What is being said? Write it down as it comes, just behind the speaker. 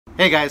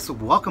Hey guys,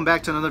 welcome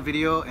back to another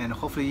video, and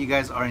hopefully you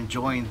guys are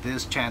enjoying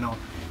this channel.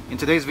 In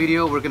today's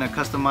video we're going to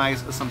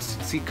customize some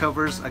seat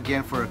covers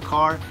again for a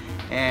car,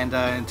 and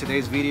in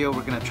today's video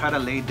we're going to try to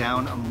lay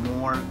down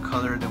more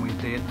color than we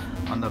did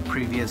on the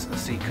previous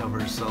seat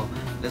covers. So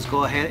let's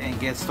go ahead and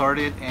get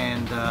started,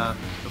 and the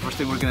first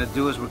thing we're going to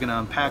do is we're going to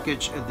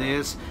unpackage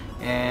this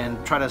and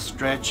try to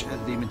stretch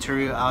the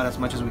material out as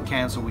much as we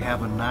can so we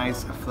have a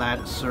nice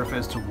flat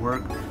surface to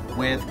work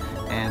with,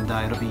 and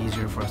it'll be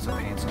easier for us to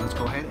paint. So let's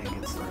go ahead and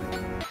get started.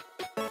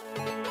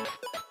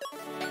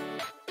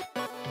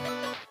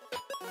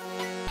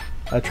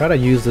 I try to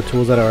use the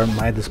tools that are at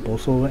my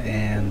disposal,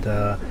 and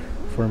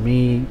for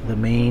me the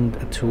main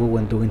tool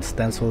when doing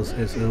stencils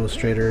is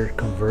Illustrator.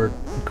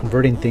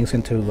 Converting things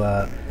into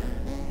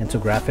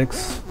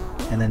graphics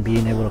and then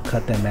being able to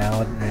cut them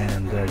out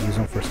and use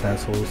them for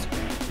stencils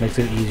makes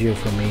it easier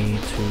for me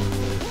to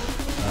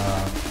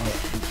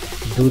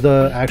do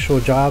the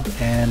actual job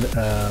and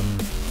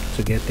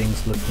to get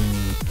things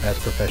looking as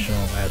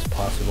professional as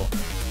possible.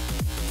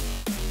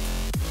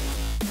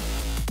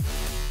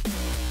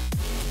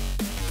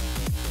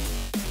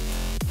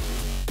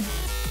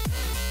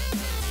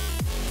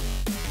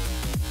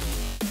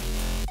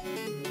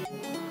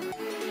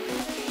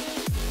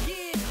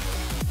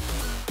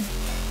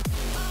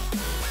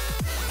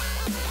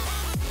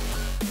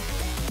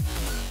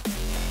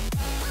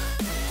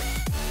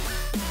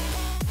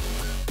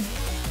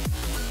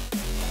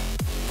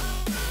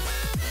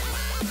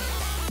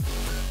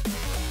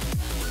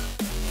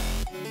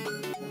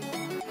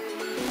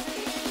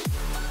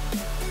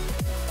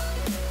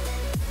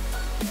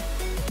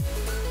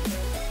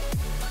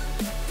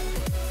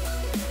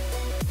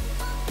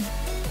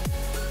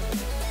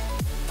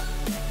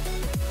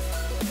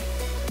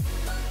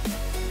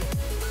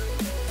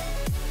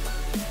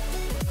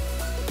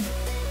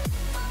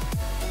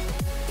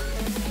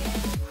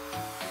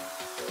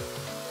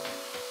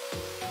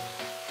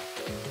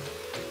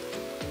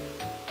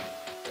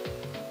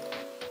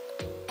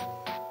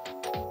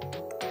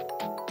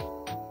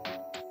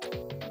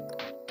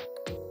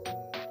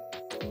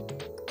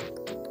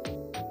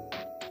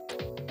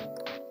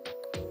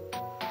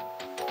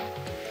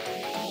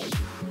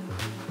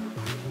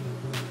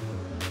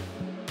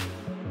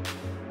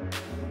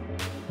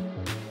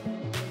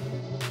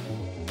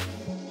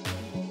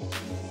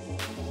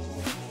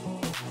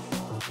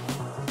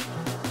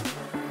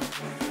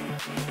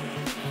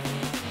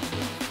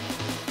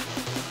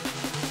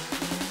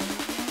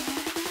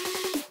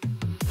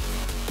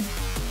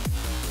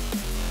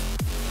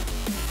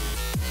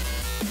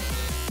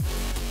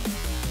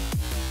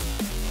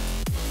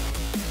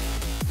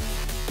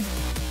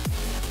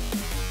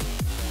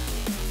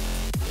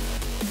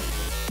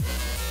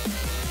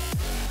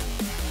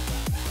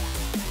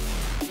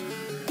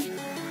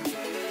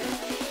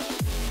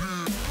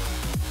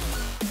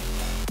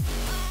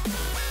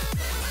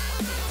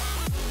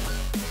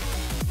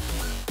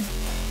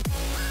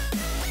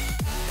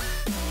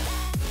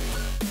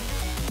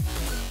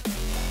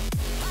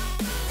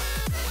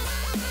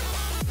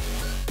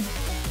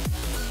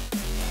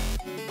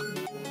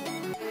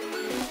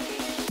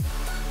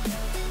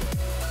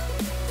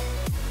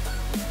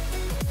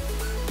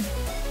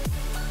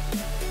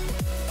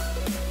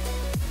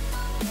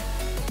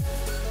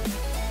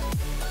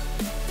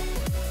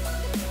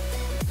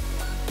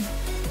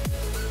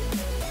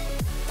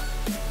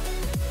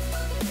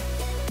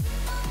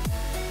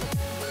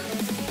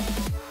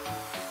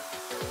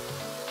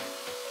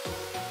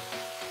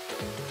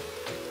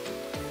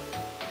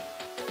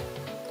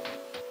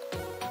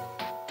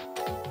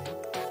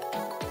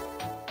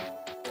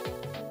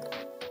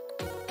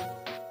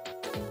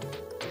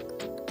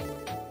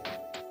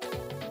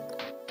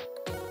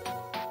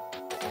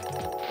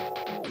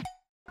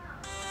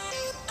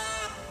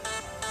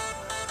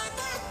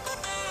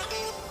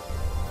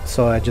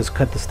 So I just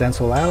cut the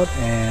stencil out,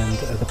 and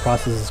the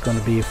process is going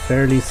to be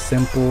fairly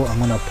simple. I'm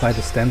going to apply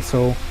the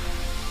stencil,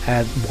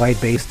 add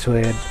white base to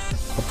it,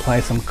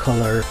 apply some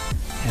color,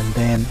 and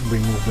then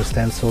remove the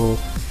stencil,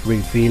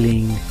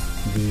 revealing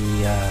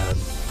the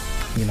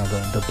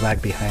the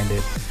black behind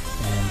it,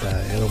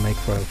 and it'll make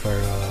for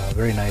a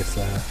very nice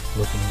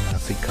looking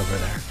seat cover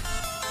there.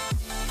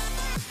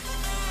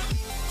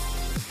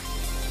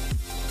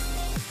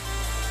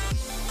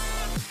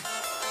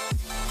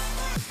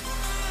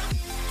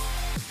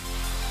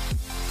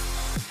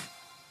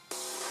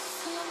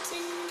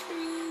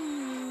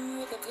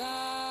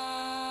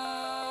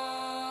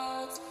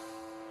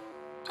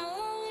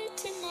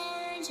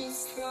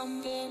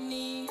 From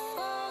beneath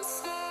the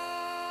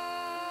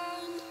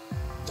sand,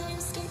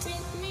 things can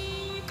take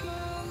me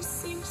close,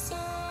 seem so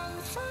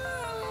far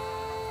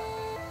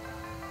away.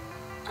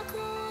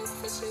 Across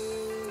this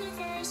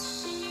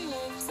universe, she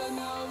lives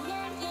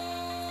another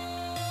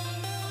day.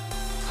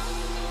 I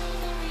know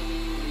the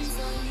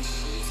reason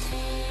she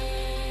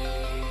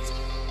stays.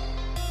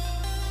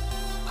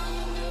 I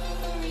know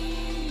the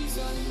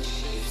reason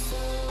she's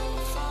so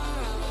far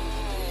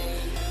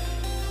away.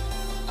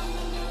 I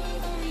know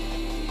the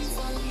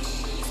reason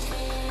she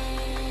stays.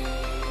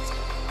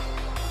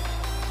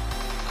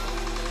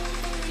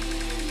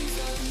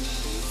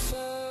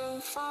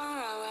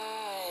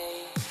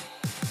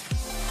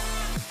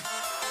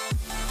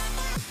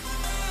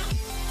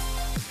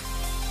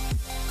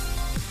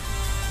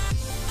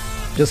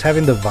 just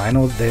having the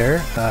vinyl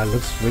there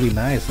looks really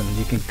nice, and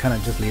you can kind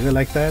of just leave it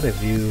like that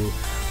if you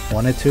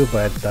wanted to,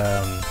 but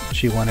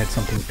she wanted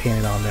something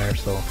painted on there,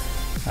 so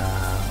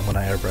I'm gonna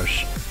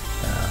airbrush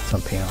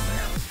some paint on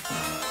there.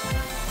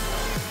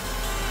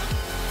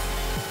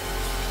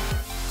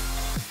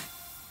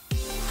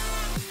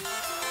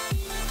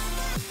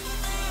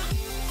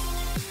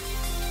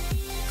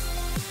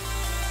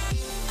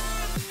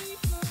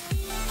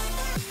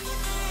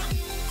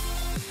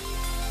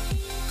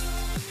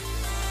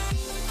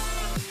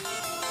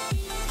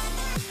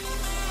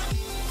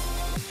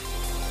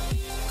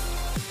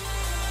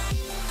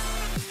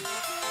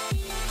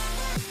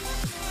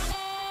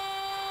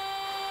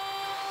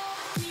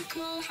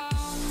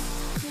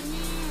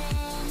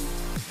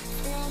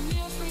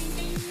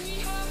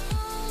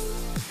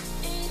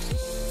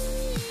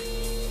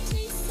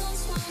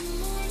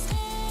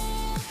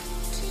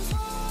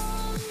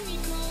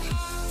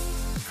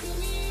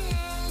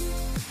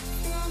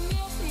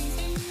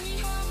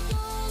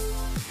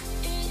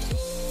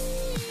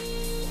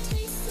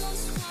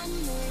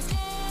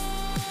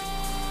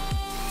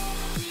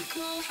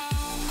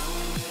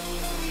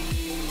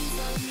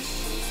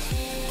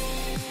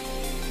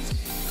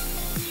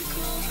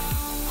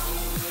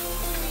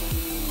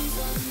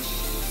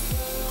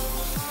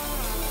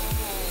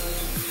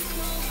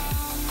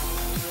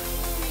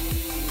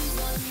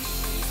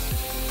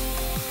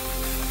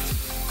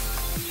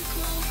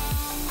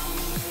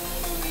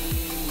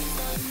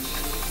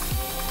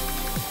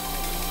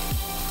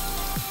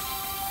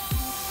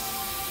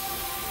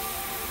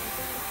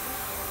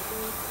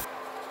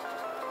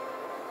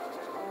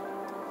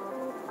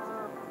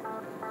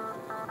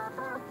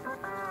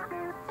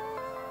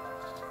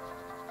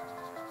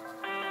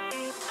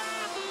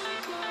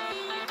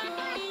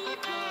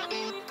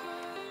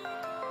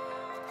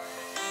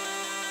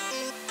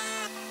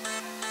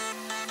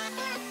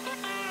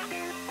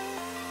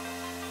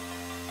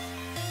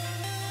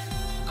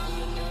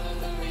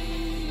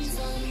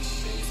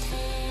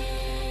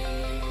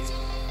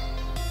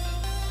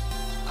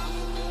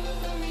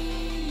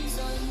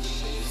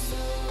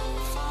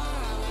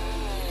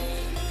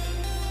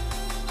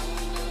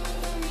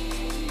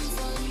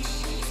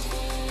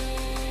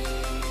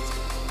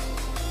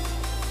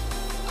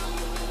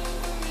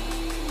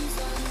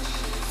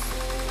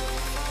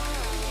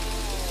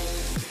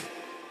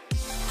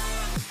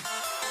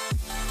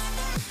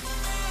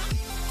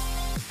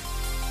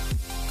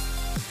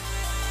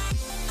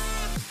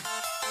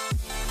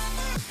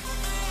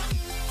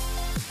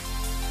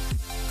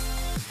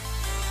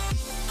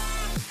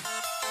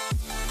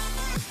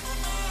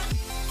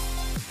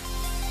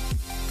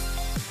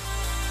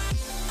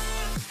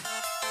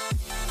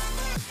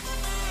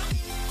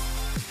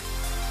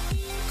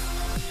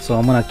 So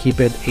I'm gonna keep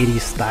it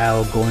 80s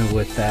style, going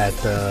with that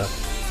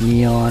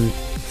neon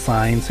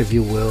signs, if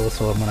you will.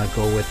 So I'm gonna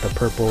go with the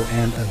purple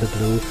and the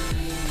blue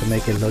to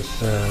make it look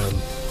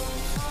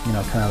you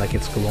know, kind of like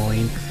it's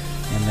glowing,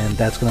 and then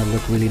that's gonna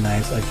look really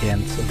nice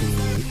against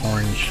the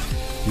orange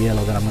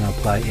yellow that I'm gonna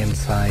apply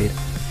inside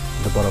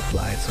the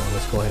butterfly. So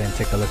let's go ahead and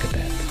take a look at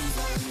that.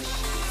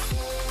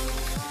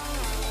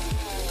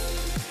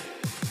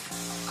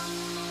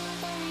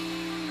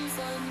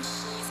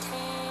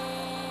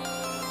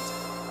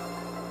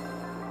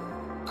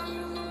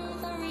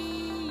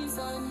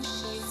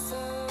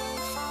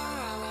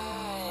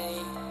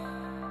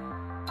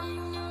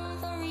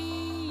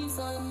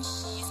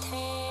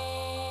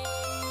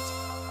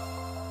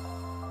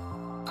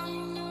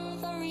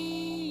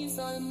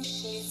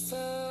 She's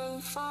so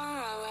far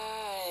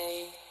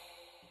away.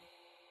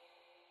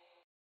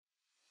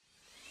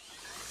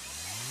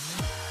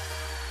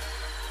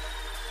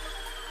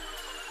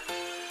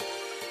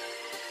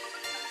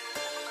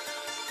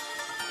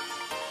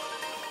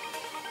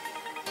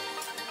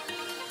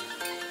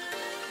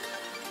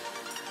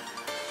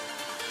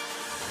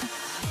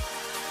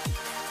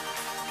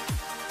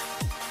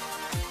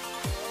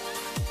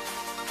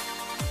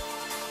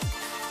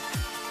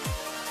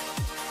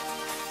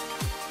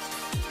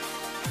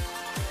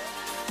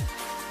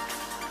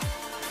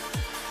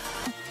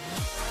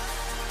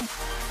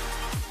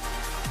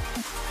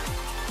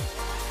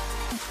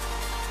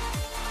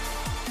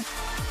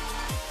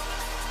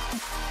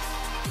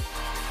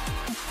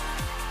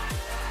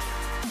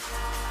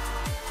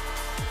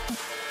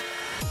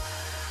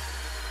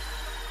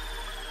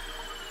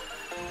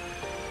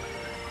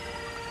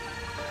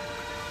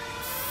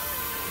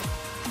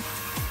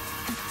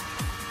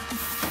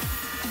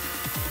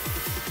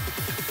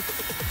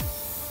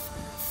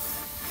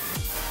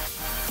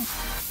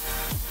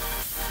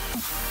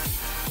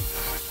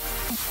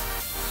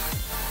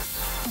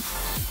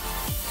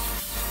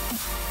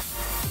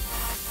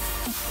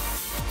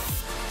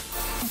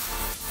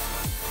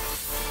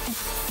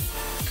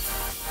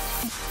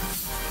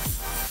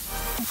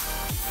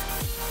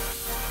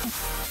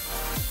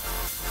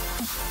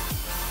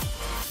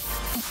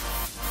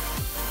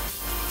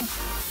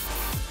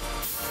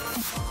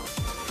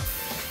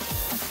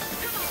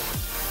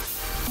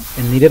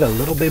 It needed a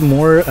little bit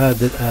more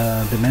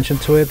dimension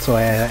to it, so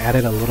I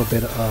added a little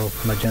bit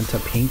of magenta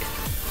pink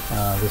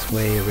This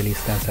way it really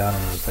stands out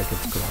and it looks like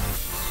it's glowing.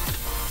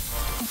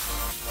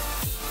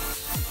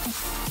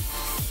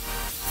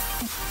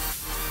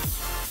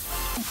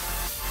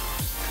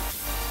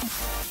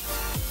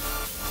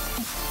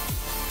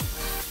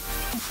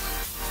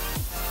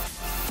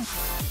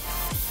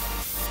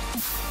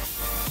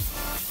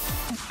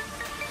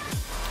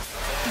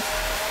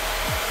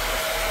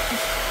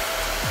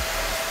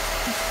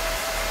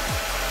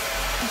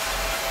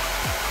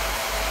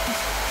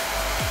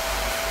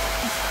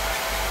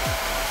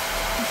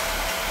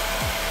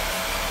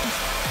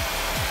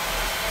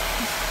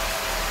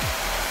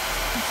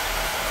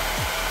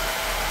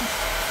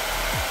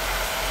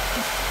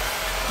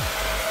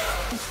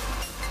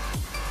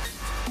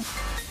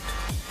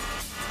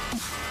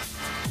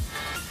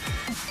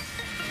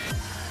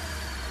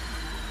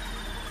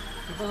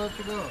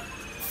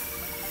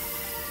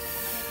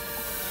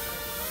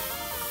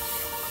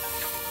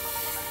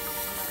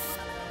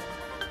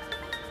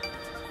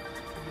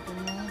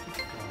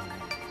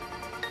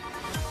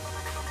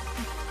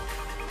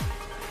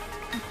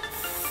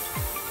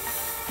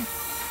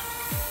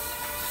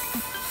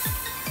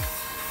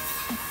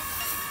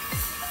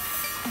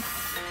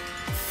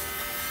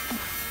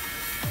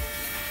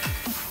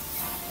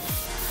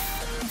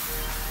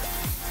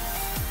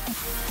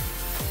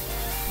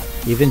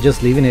 Even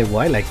just leaving it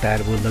white like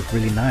that would look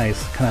really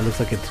nice. Kind of looks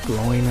like it's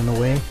glowing in a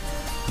way,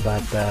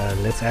 but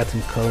let's add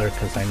some color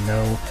because I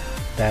know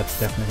that's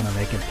definitely gonna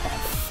make it pop.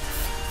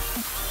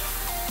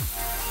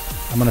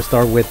 I'm gonna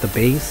start with the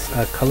base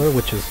color,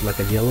 which is like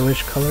a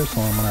yellowish color, so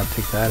I'm gonna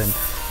take that and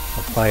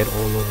apply it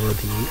all over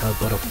the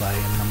butterfly,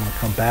 and then I'm gonna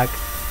come back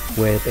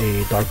with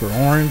a darker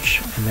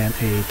orange and then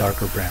a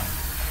darker brown.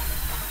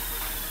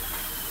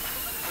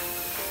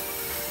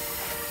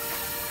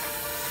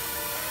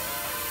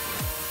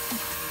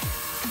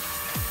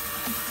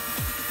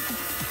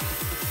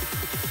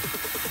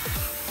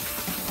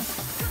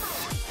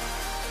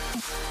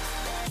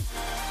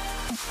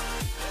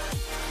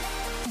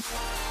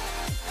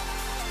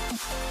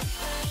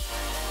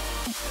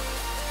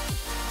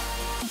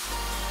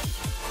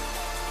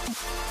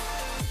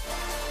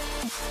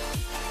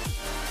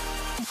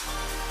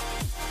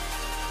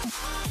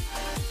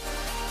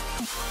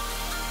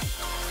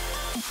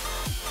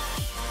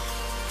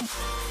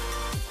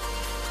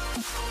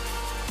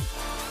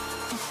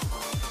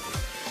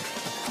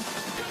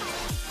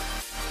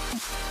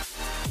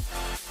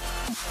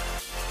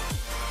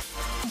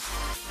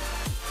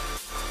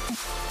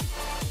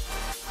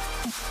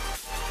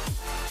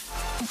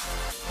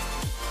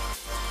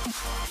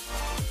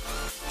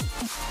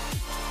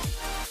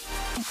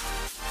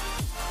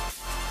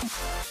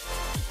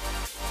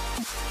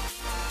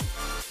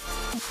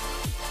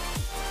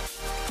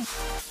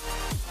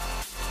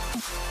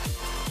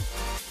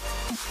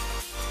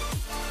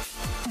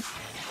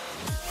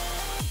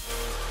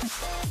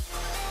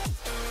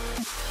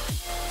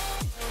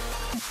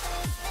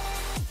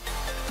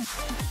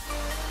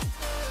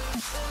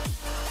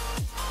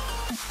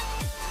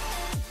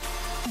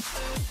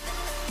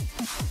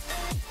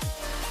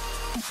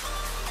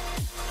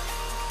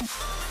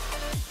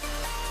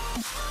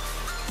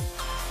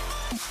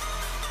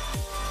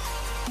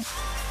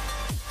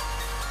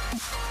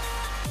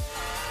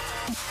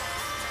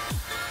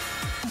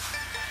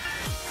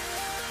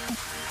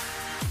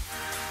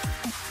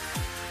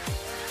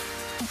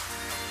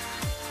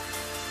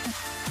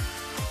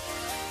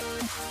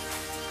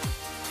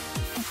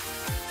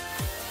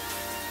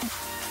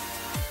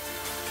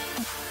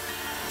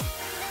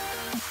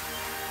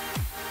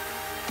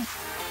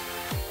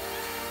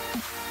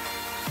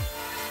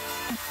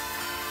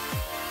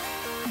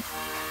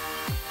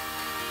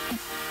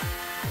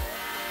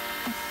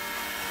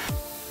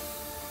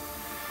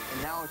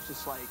 It's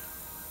just like,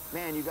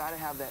 man, you got to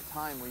have that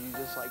time where you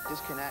just like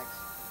disconnect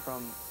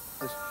from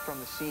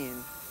the scene,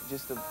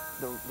 just the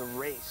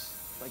race,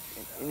 like,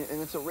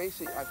 and it's a race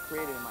that I've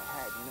created in my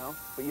head, you know,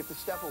 but you have to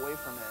step away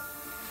from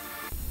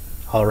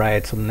it.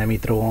 Alright, so let me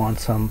throw on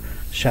some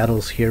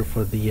shadows here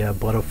for the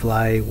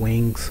butterfly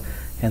wings,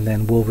 and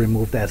then we'll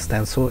remove that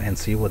stencil and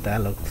see what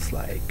that looks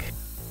like.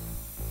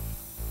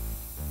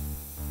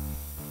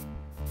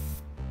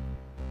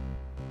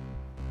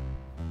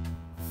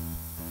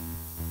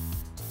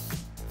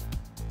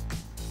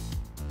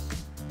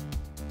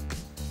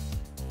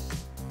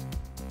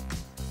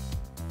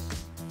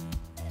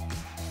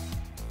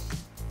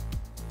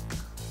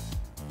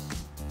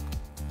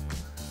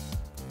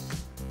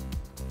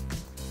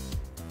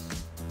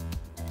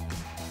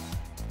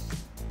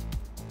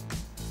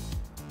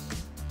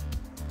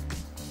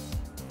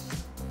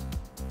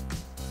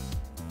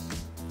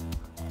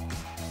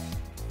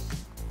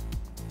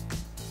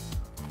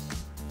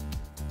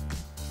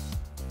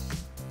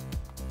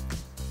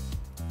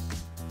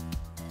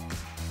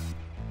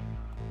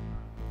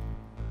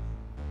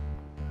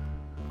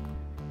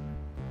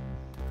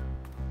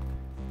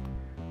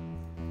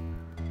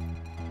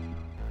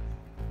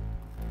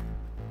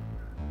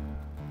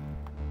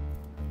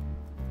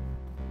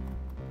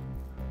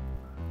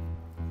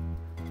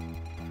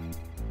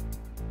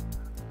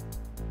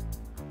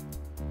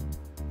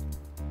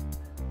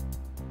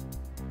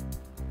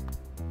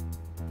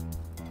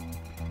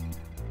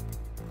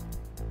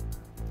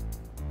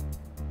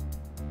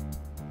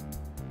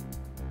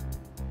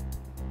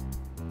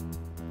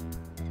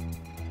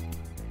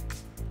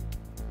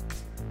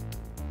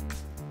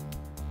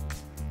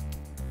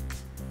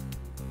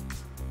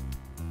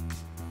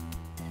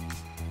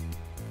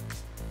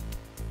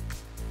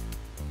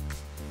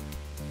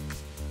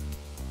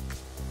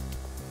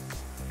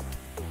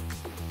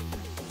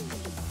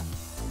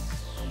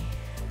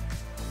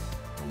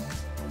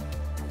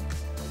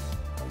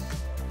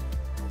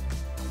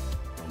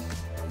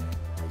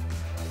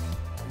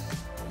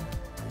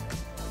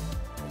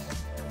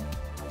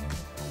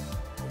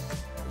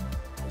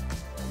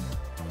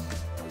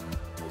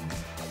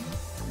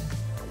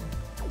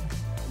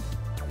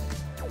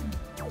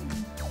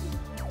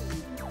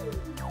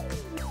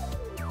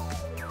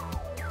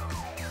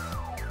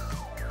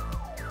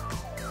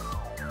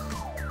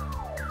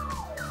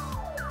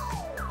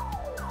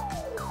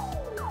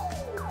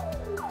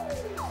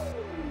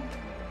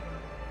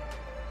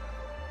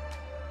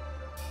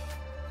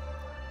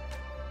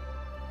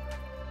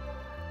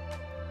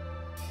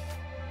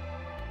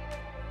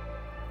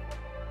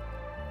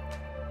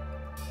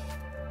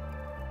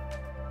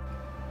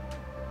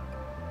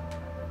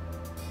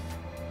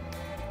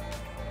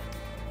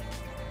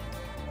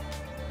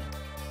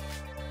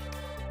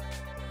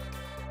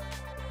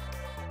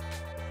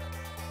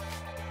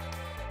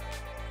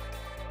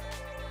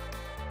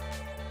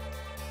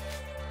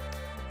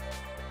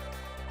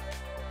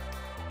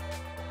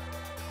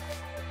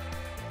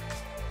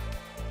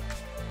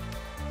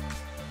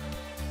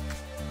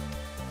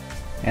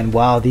 And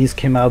wow, these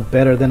came out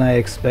better than I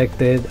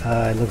expected.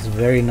 It looks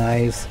very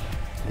nice.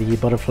 The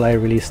butterfly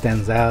really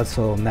stands out.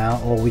 So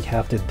now all we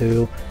have to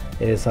do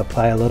is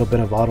apply a little bit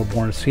of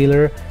autoborne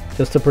sealer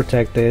just to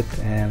protect it.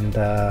 And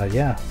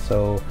yeah,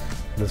 so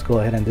let's go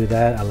ahead and do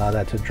that, allow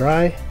that to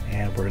dry,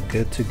 and we're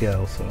good to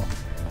go. So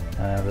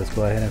let's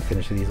go ahead and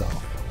finish these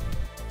off.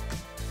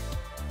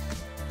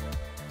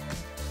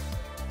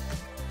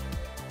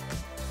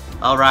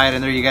 Alright,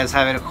 and there you guys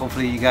have it.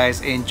 Hopefully you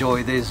guys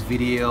enjoyed this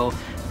video.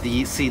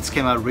 The seats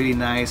came out really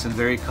nice and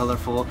very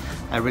colorful.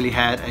 I really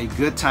had a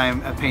good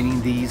time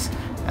painting these,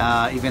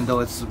 even though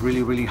it's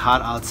really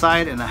hot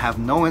outside and I have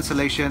no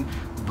insulation,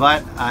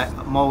 but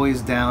I'm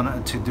always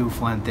down to do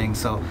fun things.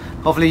 So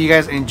hopefully you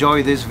guys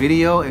enjoy this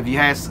video. If you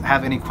guys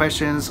have any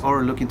questions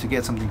or looking to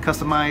get something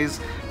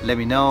customized, let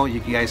me know. You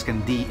guys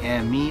can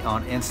DM me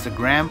on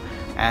Instagram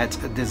at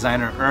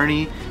Designer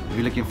Ernie. If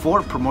you're looking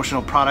for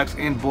promotional products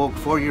in bulk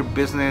for your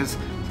business,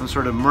 some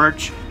sort of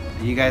merch,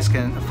 you guys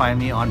can find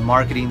me on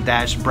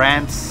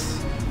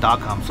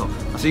marketing-brands.com. So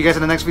I'll see you guys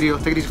in the next video.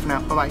 Take it easy for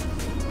now. Bye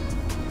bye.